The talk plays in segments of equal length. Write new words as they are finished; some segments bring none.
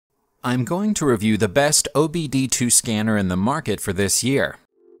I'm going to review the best OBD2 scanner in the market for this year.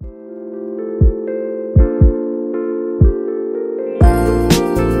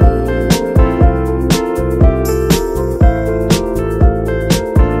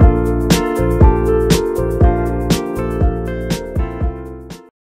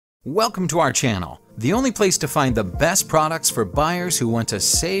 Welcome to our channel, the only place to find the best products for buyers who want to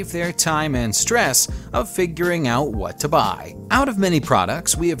save their time and stress of figuring out what to buy. Out of many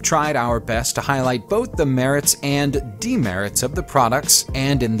products, we have tried our best to highlight both the merits and demerits of the products,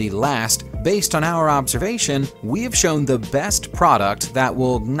 and in the last, based on our observation, we have shown the best product that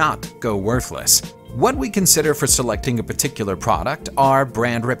will not go worthless. What we consider for selecting a particular product are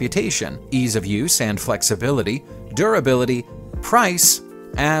brand reputation, ease of use and flexibility, durability, price,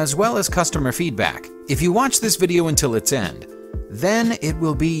 as well as customer feedback. If you watch this video until its end, then it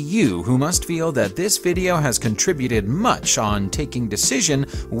will be you who must feel that this video has contributed much on taking decision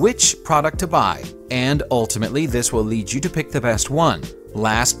which product to buy, and ultimately this will lead you to pick the best one.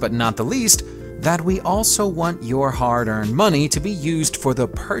 Last but not the least, that we also want your hard-earned money to be used for the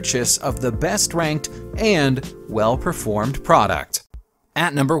purchase of the best-ranked and well-performed product.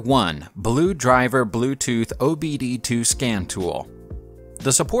 At number 1, BlueDriver Bluetooth OBD2 Scan Tool.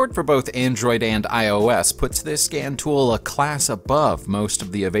 The support for both Android and iOS puts this scan tool a class above most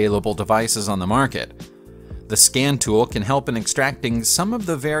of the available devices on the market. The scan tool can help in extracting some of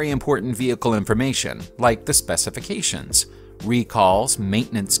the very important vehicle information, like the specifications, recalls,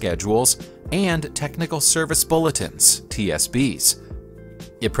 maintenance schedules, and Technical Service Bulletins, TSBs.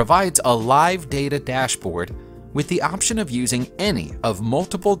 It provides a live data dashboard with the option of using any of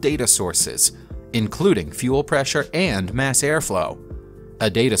multiple data sources, including fuel pressure and mass airflow. A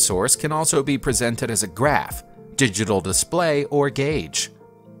data source can also be presented as a graph, digital display, or gauge.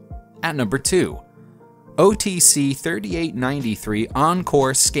 At number 2, OTC 3893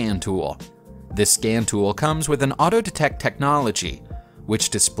 Encore Scan Tool. This scan tool comes with an auto-detect technology,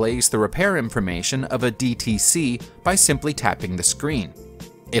 which displays the repair information of a DTC by simply tapping the screen.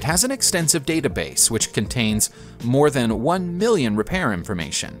 It has an extensive database which contains more than 1 million repair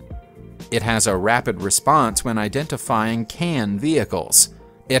information. It has a rapid response when identifying CAN vehicles.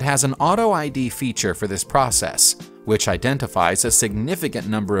 It has an auto ID feature for this process, which identifies a significant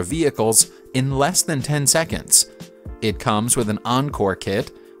number of vehicles in less than 10 seconds. It comes with an Encore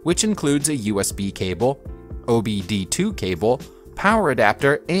kit, which includes a USB cable, OBD2 cable, power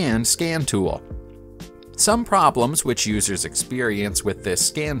adapter, and scan tool. Some problems which users experience with this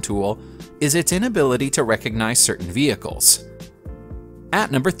scan tool is its inability to recognize certain vehicles.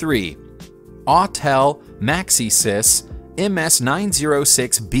 At number 3, Autel Maxisys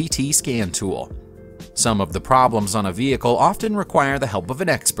MS906BT Scan Tool. Some of the problems on a vehicle often require the help of an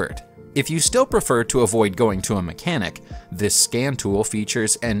expert. If you still prefer to avoid going to a mechanic, this scan tool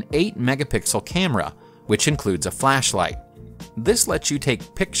features an 8-megapixel camera, which includes a flashlight. This lets you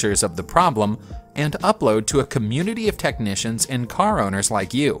take pictures of the problem and upload to a community of technicians and car owners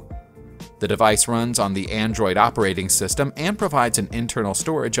like you. The device runs on the Android operating system and provides an internal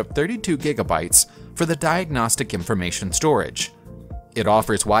storage of 32 gigabytes for the diagnostic information storage. It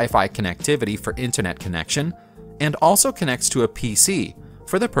offers Wi-Fi connectivity for internet connection and also connects to a PC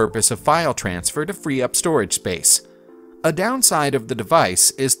for the purpose of file transfer to free up storage space. A downside of the device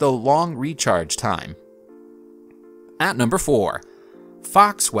is the long recharge time. At number 4,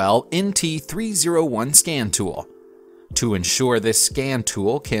 Foxwell NT301 Scan Tool. To ensure this scan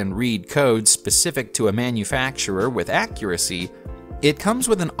tool can read codes specific to a manufacturer with accuracy, it comes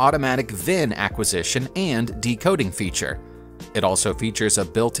with an automatic VIN acquisition and decoding feature. It also features a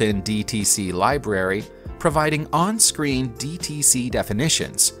built-in DTC library, providing on-screen DTC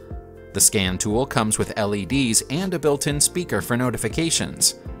definitions. The scan tool comes with LEDs and a built-in speaker for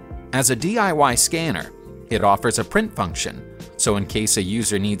notifications. As a DIY scanner, it offers a print function, so in case a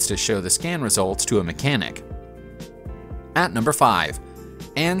user needs to show the scan results to a mechanic. At number 5,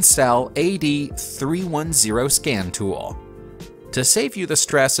 Autel AD310 Scan Tool. To save you the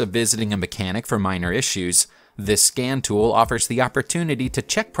stress of visiting a mechanic for minor issues, this scan tool offers the opportunity to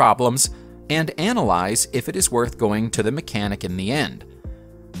check problems and analyze if it is worth going to the mechanic in the end.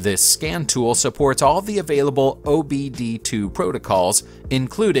 This scan tool supports all the available OBD2 protocols,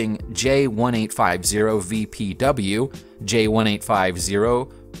 including J1850VPW,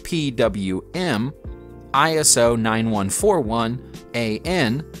 J1850PWM, ISO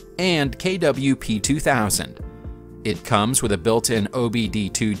 9141-AN, and KWP2000. It comes with a built-in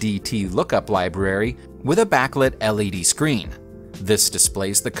OBD2 DT lookup library with a backlit LED screen. This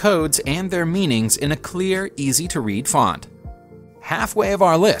displays the codes and their meanings in a clear, easy-to-read font. halfway of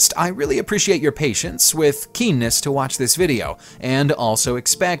our list. I really appreciate your patience with keenness to watch this video, and also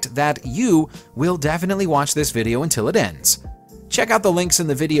expect that you will definitely watch this video until it ends. Check out the links in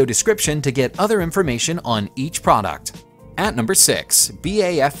the video description to get other information on each product. At number 6,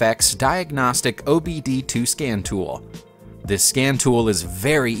 BAFX Diagnostic OBD2 Scan Tool. This scan tool is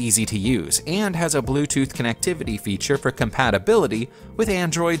very easy to use and has a Bluetooth connectivity feature for compatibility with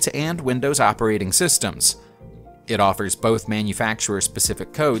Androids and Windows operating systems. It offers both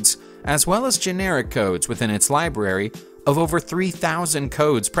manufacturer-specific codes as well as generic codes within its library of over 3,000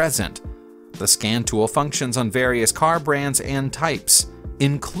 codes present. The scan tool functions on various car brands and types,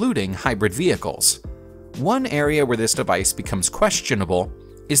 including hybrid vehicles. One area where this device becomes questionable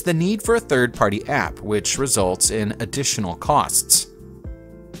is the need for a third-party app, which results in additional costs.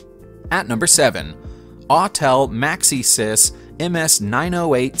 At number 7, Autel Maxisys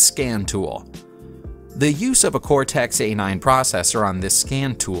MS906 Scan Tool. The use of a Cortex-A9 processor on this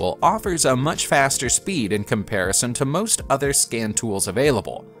scan tool offers a much faster speed in comparison to most other scan tools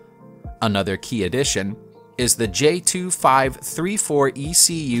available. Another key addition is the J2534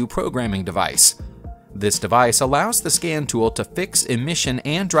 ECU programming device. This device allows the scan tool to fix emission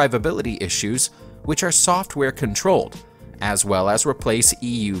and drivability issues, which are software controlled, as well as replace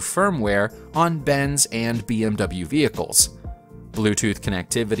EU firmware on Benz and BMW vehicles. Bluetooth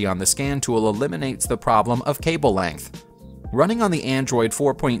connectivity on the scan tool eliminates the problem of cable length. Running on the Android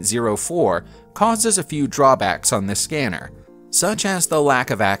 4.04 causes a few drawbacks on this scanner, such as the lack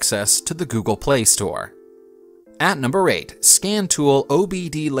of access to the Google Play Store. At number 8, Scan Tool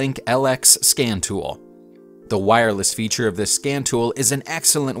OBDLink LX Scan Tool. The wireless feature of this scan tool is an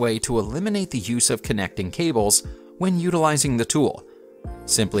excellent way to eliminate the use of connecting cables when utilizing the tool.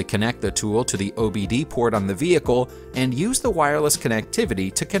 Simply connect the tool to the OBD port on the vehicle and use the wireless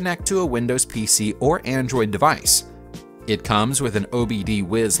connectivity to connect to a Windows PC or Android device. It comes with an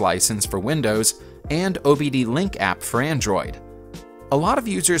OBDII license for Windows and OBDLink app for Android. A lot of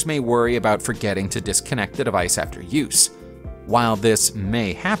users may worry about forgetting to disconnect the device after use. While this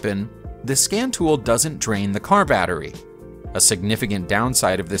may happen, the scan tool doesn't drain the car battery. A significant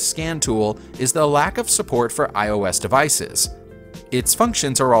downside of this scan tool is the lack of support for iOS devices. Its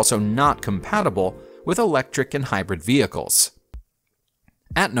functions are also not compatible with electric and hybrid vehicles.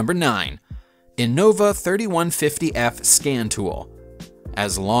 At number 9, Innova 3150F Scan Tool.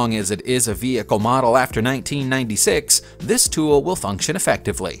 As long as it is a vehicle model after 1996, this tool will function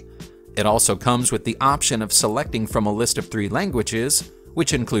effectively. It also comes with the option of selecting from a list of 3 languages,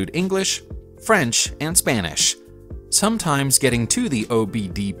 which include English, French, and Spanish. Sometimes getting to the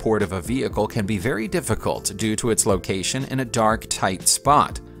OBD port of a vehicle can be very difficult due to its location in a dark, tight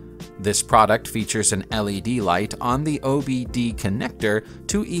spot. This product features an LED light on the OBD connector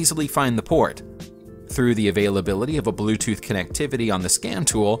to easily find the port. Through the availability of a Bluetooth connectivity on the scan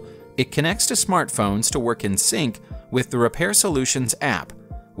tool, it connects to smartphones to work in sync with the Repair Solutions app,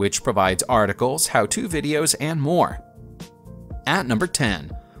 which provides articles, how-to videos, and more. At number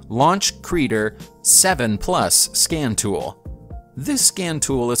 10, Launch Creader 7 Plus Scan Tool. This scan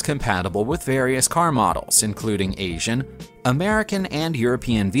tool is compatible with various car models, including Asian, American, and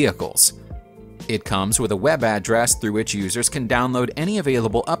European vehicles. It comes with a web address through which users can download any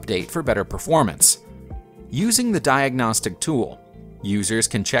available update for better performance. Using the Diagnostic tool, users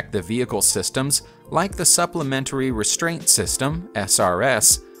can check the vehicle systems like the Supplementary Restraint System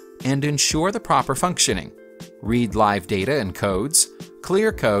 (SRS) and ensure the proper functioning, read live data and codes,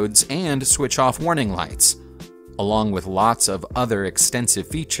 clear codes, and switch off warning lights. Along with lots of other extensive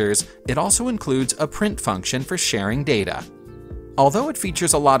features, it also includes a print function for sharing data. Although it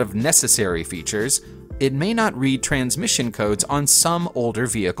features a lot of necessary features, it may not read transmission codes on some older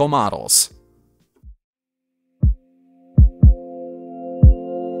vehicle models.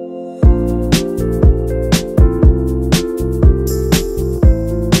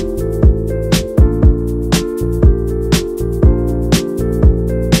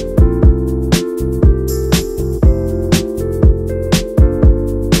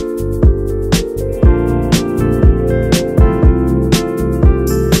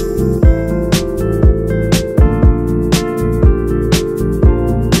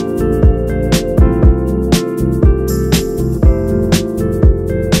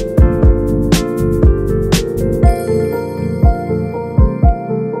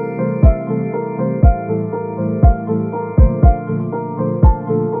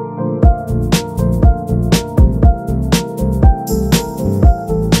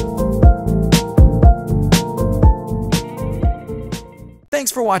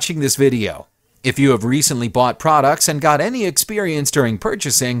 Thanks for watching this video. If you have recently bought products and got any experience during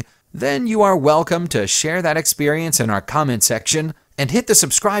purchasing, then you are welcome to share that experience in our comment section and hit the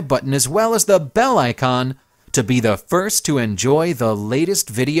subscribe button as well as the bell icon to be the first to enjoy the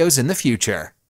latest videos in the future.